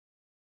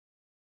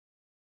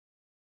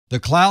The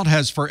cloud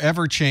has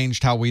forever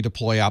changed how we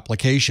deploy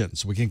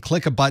applications. We can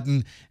click a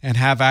button and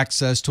have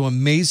access to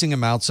amazing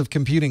amounts of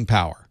computing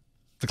power.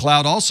 The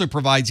cloud also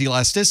provides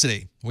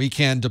elasticity. We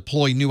can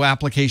deploy new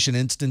application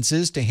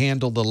instances to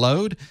handle the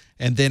load,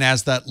 and then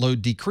as that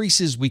load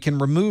decreases, we can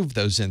remove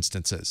those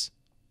instances.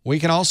 We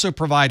can also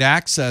provide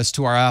access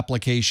to our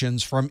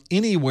applications from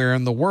anywhere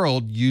in the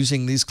world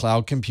using these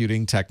cloud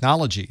computing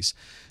technologies.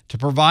 To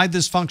provide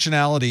this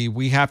functionality,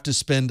 we have to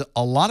spend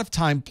a lot of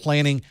time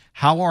planning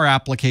how our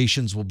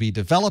applications will be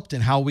developed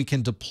and how we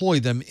can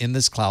deploy them in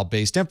this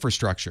cloud-based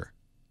infrastructure.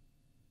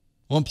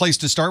 One place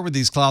to start with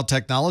these cloud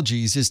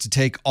technologies is to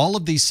take all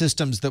of these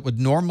systems that would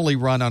normally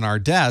run on our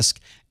desk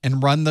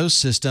and run those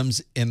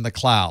systems in the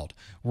cloud.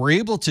 We're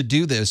able to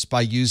do this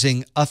by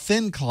using a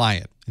thin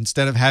client.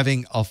 Instead of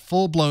having a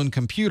full-blown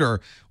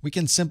computer, we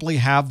can simply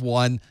have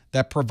one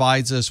that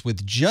provides us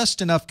with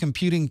just enough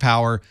computing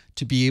power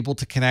to be able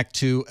to connect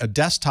to a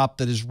desktop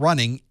that is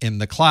running in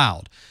the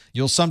cloud.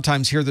 You'll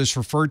sometimes hear this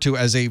referred to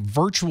as a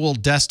virtual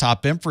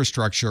desktop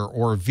infrastructure,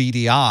 or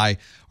VDI,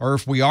 or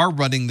if we are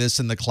running this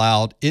in the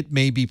cloud, it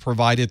may be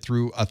provided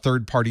through a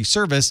third-party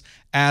service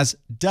as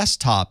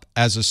desktop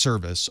as a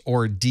service,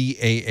 or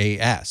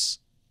DaaS.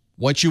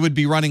 What you would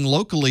be running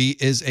locally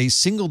is a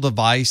single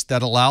device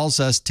that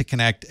allows us to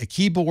connect a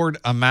keyboard,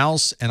 a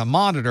mouse, and a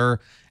monitor,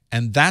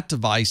 and that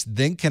device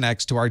then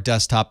connects to our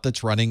desktop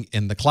that's running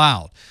in the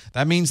cloud.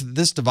 That means that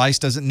this device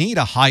doesn't need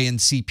a high-end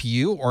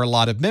CPU or a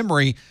lot of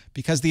memory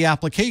because the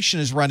application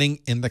is running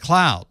in the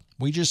cloud.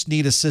 We just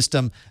need a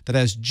system that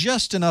has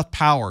just enough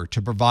power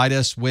to provide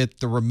us with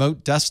the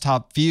remote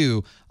desktop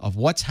view of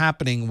what's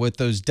happening with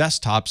those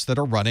desktops that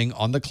are running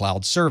on the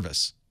cloud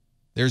service.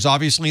 There's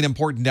obviously an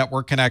important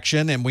network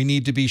connection, and we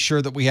need to be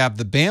sure that we have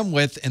the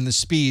bandwidth and the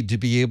speed to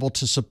be able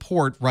to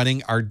support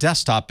running our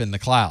desktop in the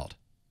cloud.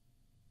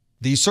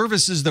 These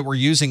services that we're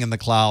using in the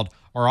cloud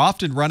are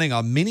often running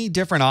on many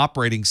different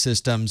operating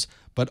systems,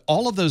 but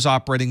all of those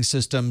operating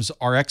systems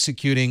are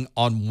executing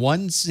on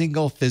one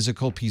single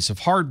physical piece of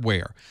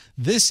hardware.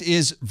 This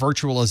is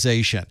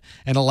virtualization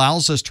and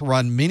allows us to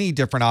run many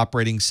different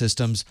operating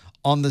systems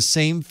on the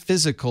same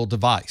physical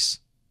device.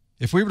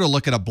 If we were to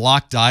look at a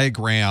block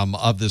diagram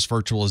of this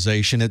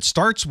virtualization, it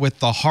starts with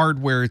the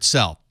hardware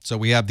itself. So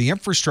we have the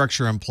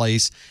infrastructure in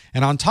place,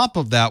 and on top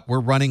of that, we're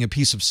running a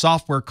piece of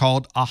software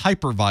called a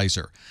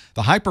hypervisor.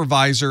 The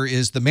hypervisor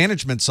is the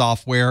management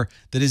software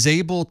that is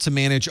able to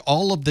manage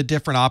all of the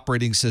different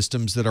operating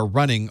systems that are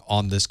running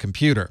on this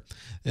computer.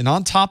 And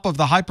on top of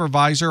the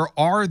hypervisor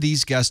are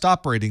these guest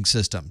operating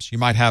systems. You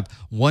might have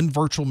one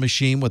virtual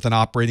machine with an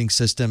operating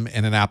system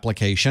and an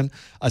application,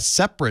 a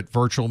separate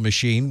virtual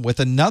machine with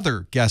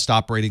another guest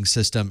operating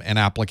system and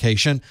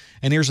application,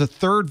 and here's a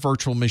third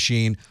virtual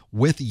machine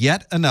with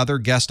yet another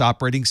guest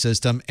operating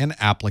system and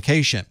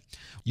application.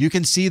 You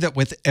can see that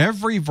with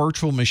every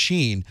virtual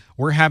machine,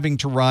 we're having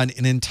to run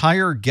an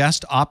entire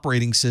guest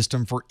operating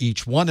system for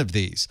each one of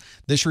these.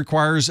 This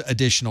requires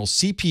additional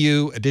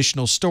CPU,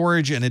 additional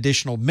storage, and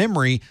additional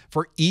memory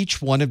for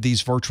each one of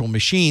these virtual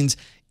machines,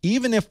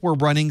 even if we're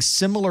running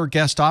similar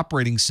guest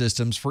operating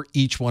systems for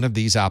each one of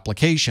these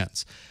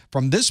applications.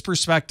 From this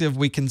perspective,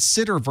 we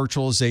consider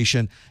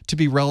virtualization to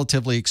be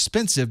relatively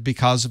expensive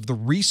because of the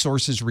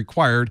resources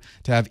required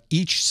to have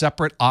each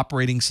separate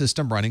operating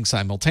system running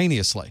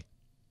simultaneously.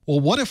 Well,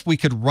 what if we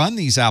could run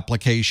these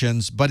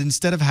applications, but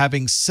instead of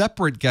having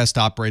separate guest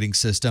operating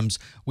systems,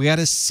 we had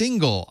a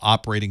single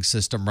operating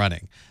system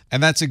running?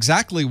 And that's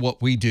exactly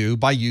what we do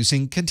by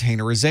using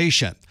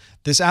containerization.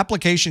 This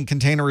application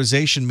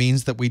containerization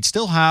means that we'd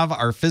still have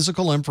our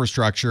physical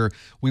infrastructure,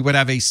 we would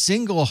have a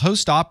single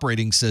host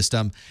operating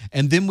system,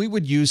 and then we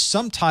would use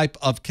some type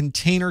of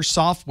container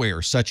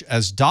software, such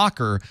as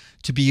Docker,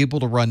 to be able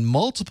to run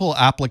multiple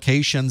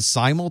applications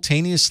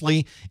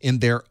simultaneously in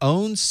their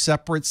own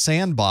separate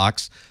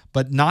sandbox,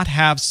 but not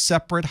have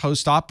separate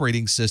host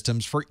operating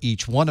systems for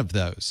each one of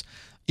those.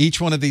 Each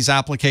one of these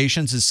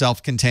applications is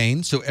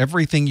self-contained, so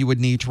everything you would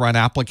need to run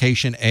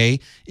application A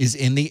is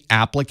in the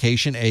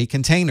application A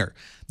container.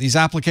 These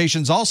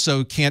applications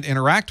also can't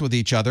interact with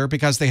each other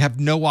because they have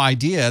no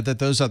idea that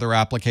those other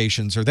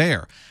applications are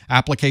there.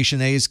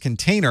 Application A's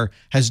container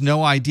has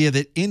no idea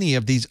that any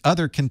of these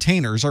other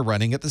containers are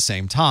running at the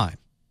same time.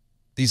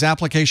 These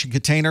application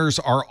containers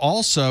are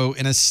also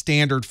in a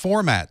standard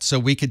format, so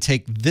we could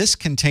take this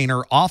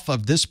container off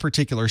of this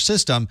particular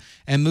system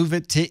and move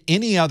it to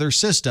any other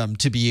system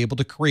to be able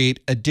to create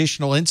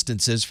additional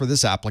instances for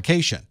this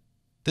application.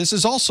 This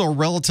is also a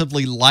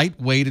relatively light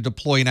way to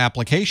deploy an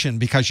application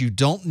because you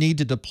don't need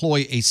to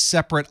deploy a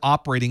separate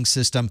operating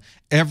system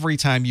every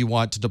time you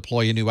want to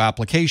deploy a new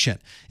application.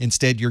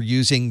 Instead, you're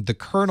using the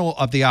kernel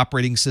of the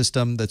operating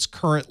system that's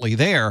currently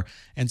there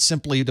and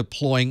simply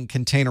deploying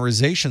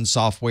containerization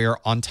software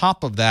on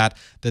top of that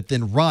that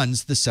then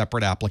runs the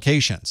separate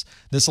applications.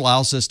 This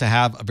allows us to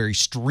have a very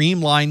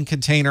streamlined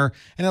container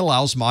and it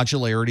allows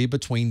modularity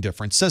between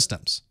different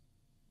systems.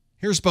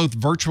 Here's both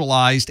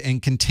virtualized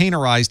and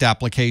containerized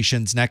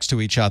applications next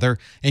to each other,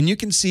 and you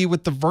can see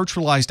with the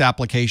virtualized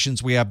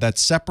applications, we have that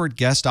separate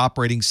guest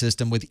operating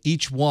system with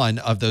each one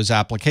of those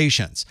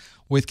applications.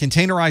 With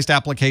containerized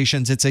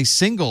applications, it's a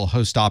single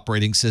host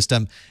operating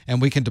system,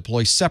 and we can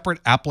deploy separate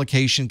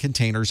application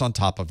containers on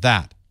top of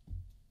that.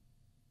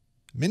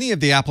 Many of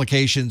the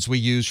applications we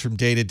use from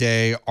day to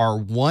day are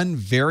one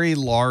very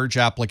large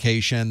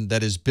application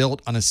that is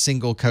built on a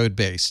single code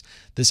base.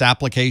 This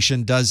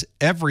application does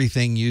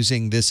everything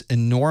using this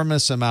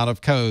enormous amount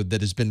of code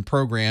that has been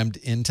programmed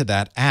into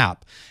that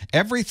app.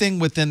 Everything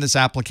within this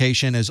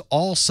application is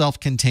all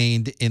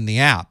self-contained in the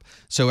app.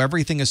 So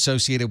everything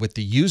associated with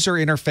the user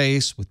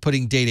interface, with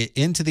putting data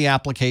into the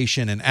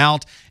application and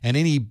out, and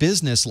any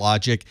business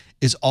logic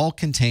is all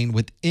contained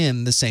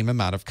within the same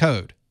amount of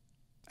code.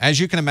 As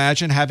you can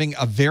imagine, having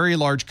a very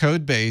large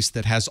code base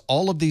that has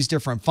all of these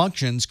different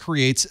functions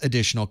creates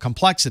additional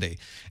complexity.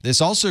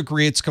 This also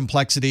creates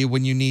complexity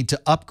when you need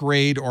to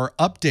upgrade or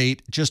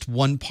update just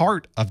one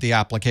part of the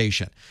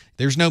application.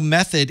 There's no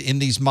method in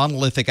these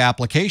monolithic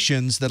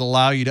applications that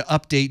allow you to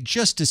update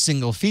just a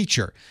single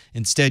feature.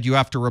 Instead, you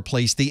have to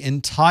replace the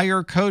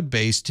entire code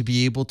base to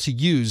be able to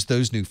use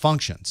those new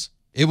functions.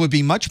 It would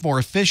be much more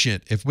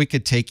efficient if we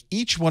could take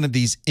each one of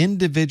these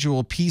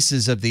individual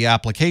pieces of the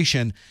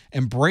application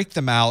and break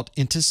them out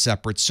into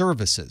separate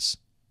services.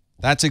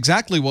 That's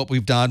exactly what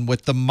we've done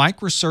with the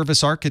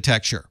microservice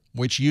architecture,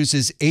 which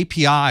uses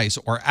APIs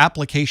or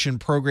application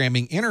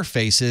programming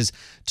interfaces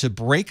to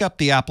break up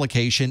the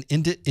application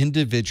into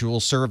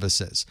individual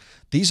services.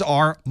 These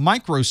are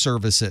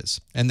microservices,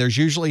 and there's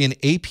usually an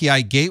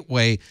API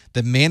gateway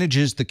that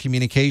manages the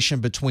communication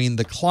between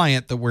the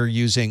client that we're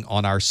using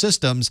on our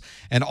systems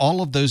and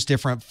all of those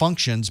different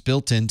functions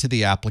built into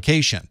the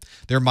application.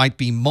 There might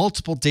be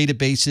multiple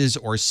databases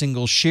or a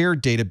single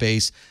shared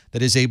database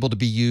that is able to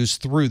be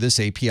used through this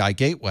API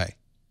gateway.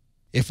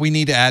 If we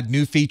need to add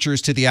new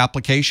features to the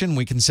application,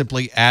 we can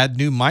simply add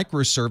new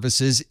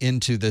microservices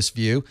into this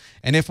view.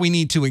 And if we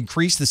need to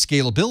increase the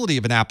scalability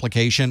of an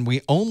application, we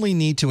only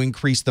need to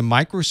increase the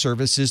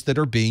microservices that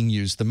are being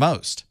used the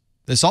most.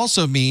 This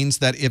also means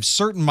that if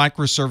certain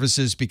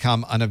microservices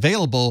become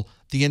unavailable,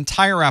 the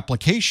entire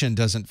application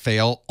doesn't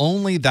fail,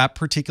 only that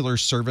particular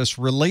service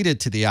related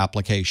to the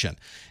application.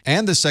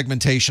 And the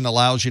segmentation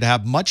allows you to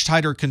have much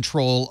tighter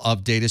control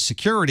of data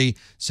security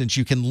since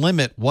you can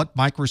limit what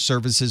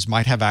microservices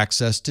might have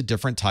access to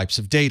different types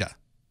of data.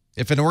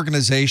 If an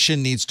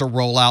organization needs to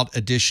roll out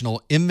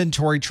additional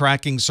inventory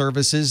tracking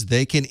services,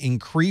 they can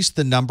increase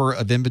the number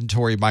of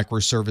inventory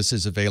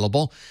microservices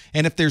available.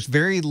 And if there's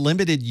very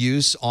limited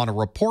use on a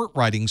report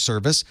writing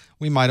service,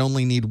 we might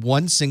only need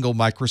one single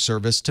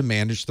microservice to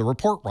manage the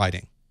report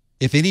writing.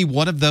 If any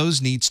one of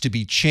those needs to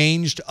be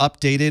changed,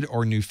 updated,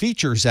 or new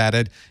features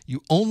added,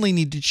 you only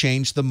need to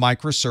change the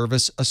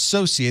microservice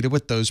associated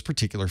with those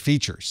particular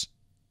features.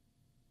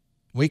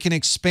 We can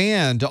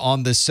expand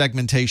on this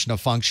segmentation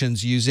of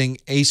functions using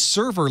a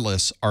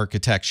serverless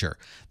architecture.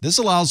 This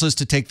allows us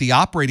to take the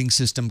operating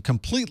system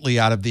completely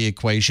out of the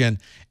equation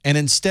and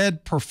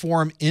instead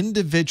perform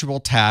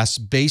individual tasks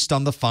based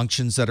on the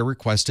functions that are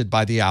requested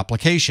by the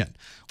application.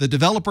 The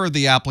developer of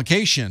the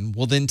application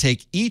will then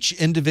take each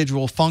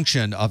individual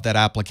function of that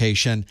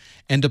application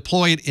and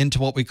deploy it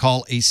into what we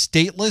call a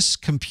stateless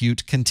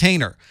compute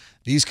container.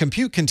 These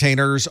compute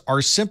containers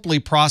are simply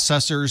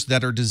processors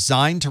that are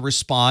designed to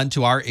respond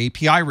to our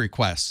API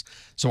requests.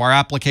 So our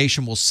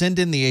application will send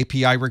in the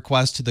API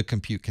request to the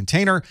compute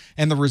container,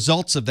 and the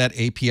results of that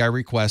API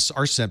request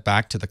are sent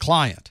back to the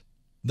client.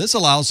 This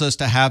allows us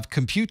to have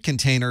compute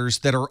containers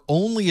that are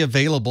only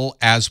available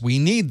as we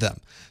need them.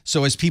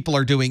 So as people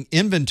are doing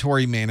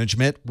inventory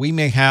management, we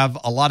may have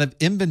a lot of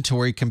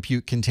inventory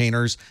compute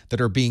containers that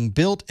are being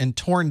built and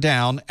torn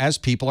down as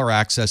people are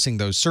accessing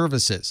those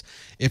services.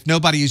 If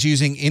nobody is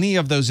using any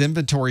of those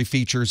inventory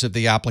features of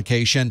the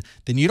application,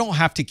 then you don't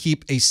have to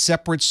keep a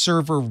separate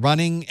server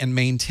running and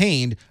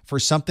maintained for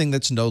something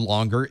that's no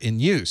longer in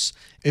use.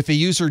 If a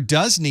user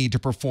does need to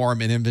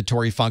perform an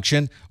inventory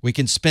function, we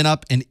can spin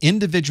up an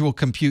individual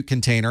compute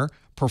container,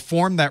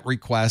 perform that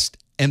request,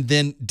 and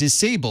then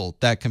disable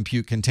that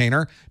compute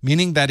container,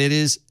 meaning that it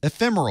is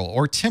ephemeral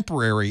or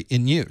temporary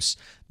in use.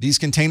 These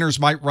containers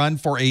might run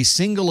for a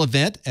single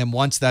event, and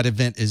once that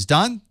event is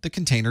done, the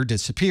container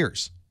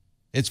disappears.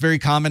 It's very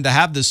common to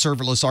have this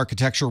serverless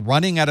architecture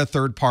running at a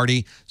third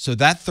party, so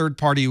that third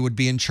party would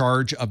be in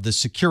charge of the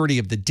security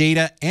of the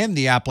data and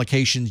the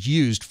applications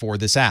used for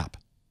this app.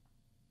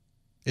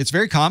 It's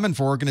very common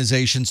for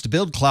organizations to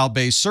build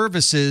cloud-based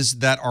services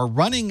that are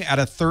running at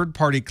a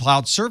third-party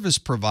cloud service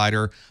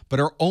provider, but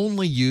are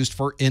only used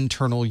for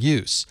internal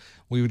use.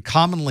 We would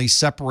commonly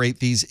separate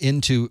these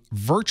into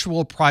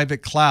virtual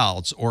private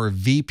clouds, or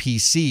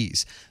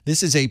VPCs.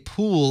 This is a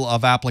pool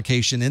of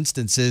application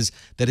instances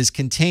that is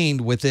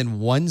contained within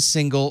one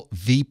single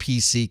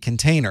VPC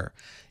container.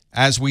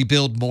 As we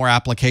build more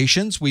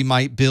applications, we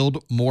might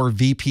build more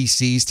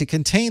VPCs to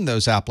contain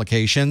those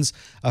applications,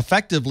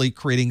 effectively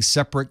creating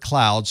separate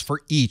clouds for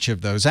each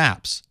of those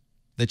apps.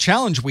 The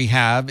challenge we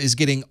have is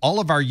getting all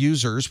of our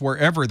users,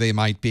 wherever they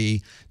might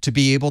be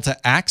able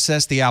to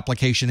access the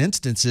application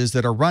instances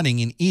that are running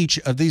in each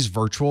of these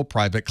virtual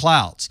private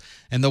clouds.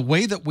 And the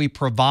way that we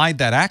provide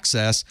that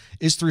access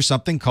is through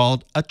something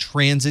called a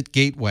transit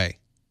gateway.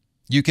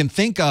 You can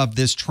think of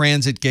this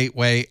transit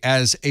gateway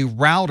as a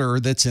router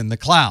that's in the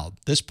cloud.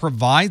 This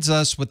provides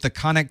us with the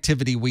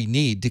connectivity we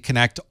need to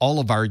connect all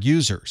of our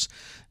users.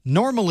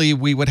 Normally,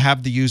 we would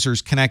have the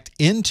users connect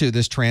into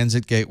this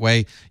transit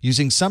gateway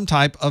using some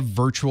type of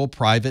virtual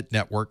private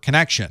network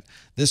connection.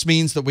 This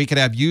means that we could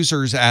have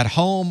users at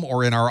home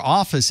or in our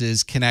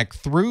offices connect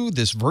through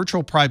this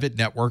virtual private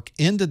network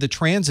into the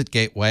transit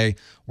gateway,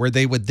 where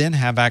they would then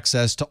have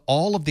access to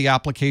all of the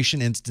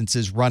application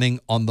instances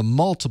running on the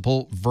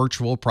multiple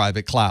virtual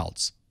private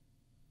clouds.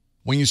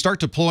 When you start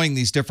deploying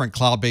these different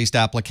cloud-based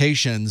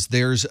applications,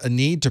 there's a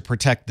need to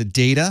protect the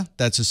data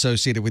that's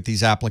associated with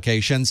these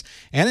applications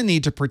and a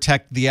need to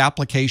protect the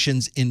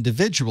applications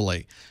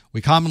individually. We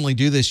commonly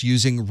do this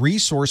using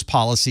resource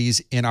policies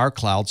in our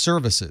cloud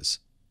services.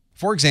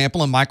 For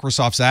example, in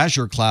Microsoft's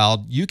Azure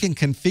cloud, you can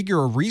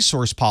configure a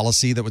resource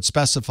policy that would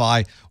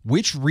specify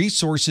which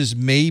resources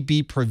may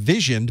be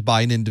provisioned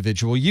by an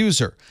individual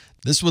user.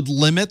 This would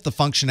limit the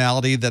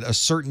functionality that a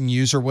certain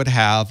user would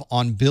have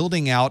on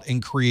building out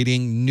and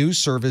creating new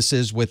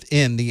services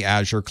within the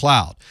Azure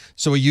cloud.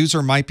 So a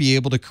user might be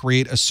able to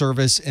create a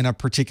service in a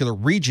particular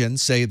region,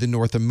 say the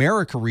North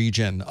America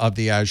region of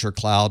the Azure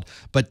cloud,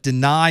 but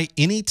deny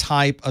any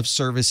type of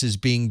services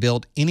being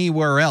built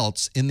anywhere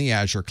else in the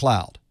Azure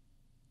cloud.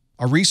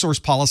 A resource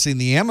policy in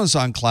the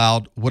Amazon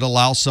cloud would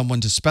allow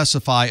someone to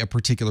specify a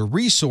particular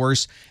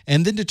resource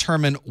and then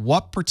determine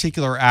what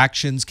particular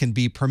actions can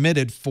be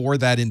permitted for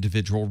that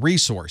individual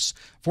resource.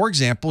 For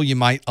example, you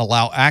might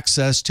allow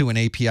access to an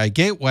API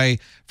gateway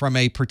from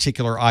a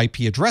particular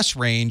IP address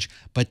range,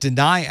 but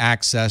deny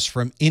access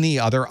from any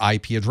other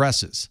IP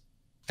addresses.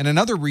 And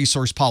another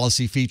resource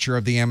policy feature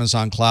of the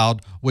Amazon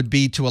cloud would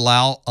be to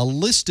allow a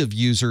list of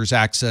users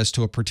access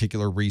to a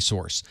particular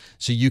resource.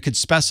 So you could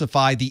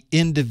specify the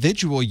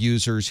individual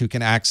users who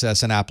can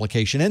access an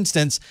application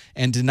instance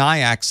and deny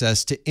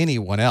access to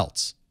anyone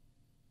else.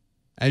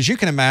 As you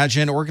can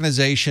imagine,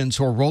 organizations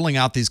who are rolling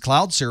out these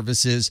cloud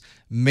services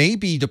may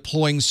be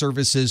deploying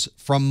services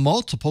from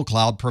multiple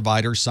cloud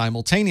providers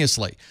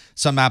simultaneously.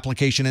 Some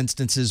application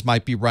instances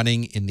might be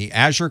running in the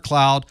Azure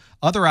cloud,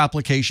 other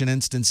application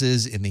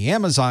instances in the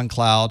Amazon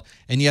cloud,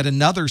 and yet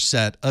another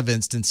set of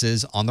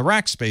instances on the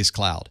Rackspace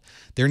cloud.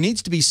 There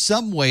needs to be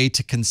some way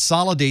to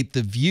consolidate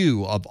the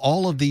view of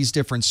all of these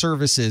different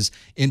services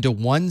into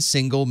one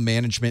single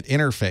management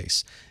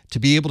interface. To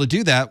be able to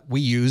do that,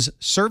 we use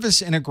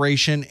Service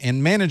Integration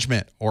and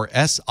Management, or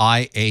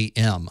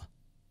SIAM.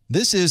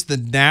 This is the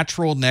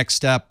natural next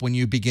step when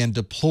you begin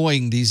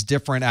deploying these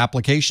different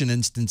application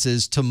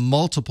instances to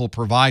multiple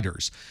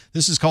providers.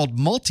 This is called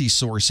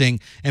multi-sourcing,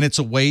 and it's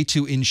a way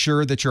to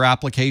ensure that your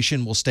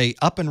application will stay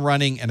up and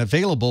running and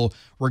available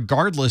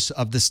regardless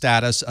of the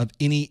status of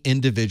any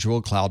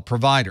individual cloud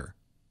provider.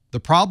 The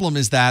problem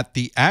is that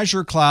the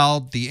Azure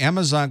cloud, the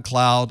Amazon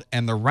cloud,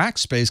 and the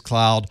Rackspace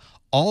cloud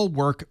all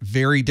work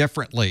very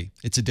differently.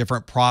 It's a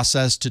different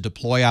process to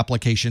deploy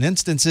application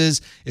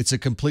instances. It's a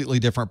completely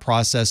different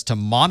process to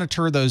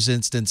monitor those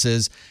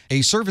instances.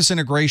 A service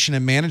integration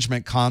and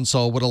management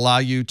console would allow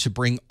you to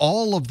bring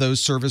all of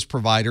those service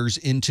providers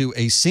into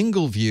a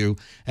single view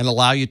and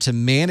allow you to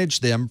manage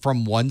them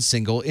from one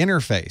single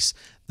interface.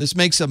 This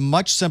makes a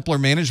much simpler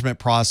management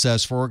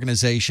process for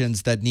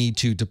organizations that need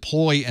to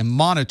deploy and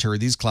monitor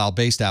these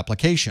cloud-based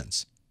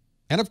applications.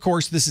 And of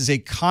course, this is a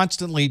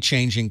constantly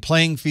changing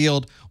playing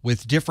field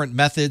with different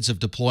methods of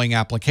deploying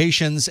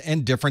applications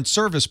and different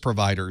service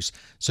providers.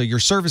 So your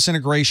service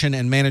integration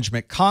and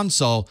management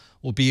console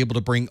will be able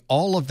to bring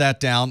all of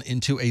that down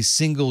into a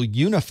single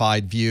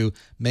unified view,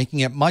 making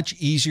it much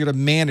easier to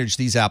manage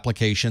these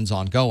applications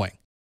ongoing.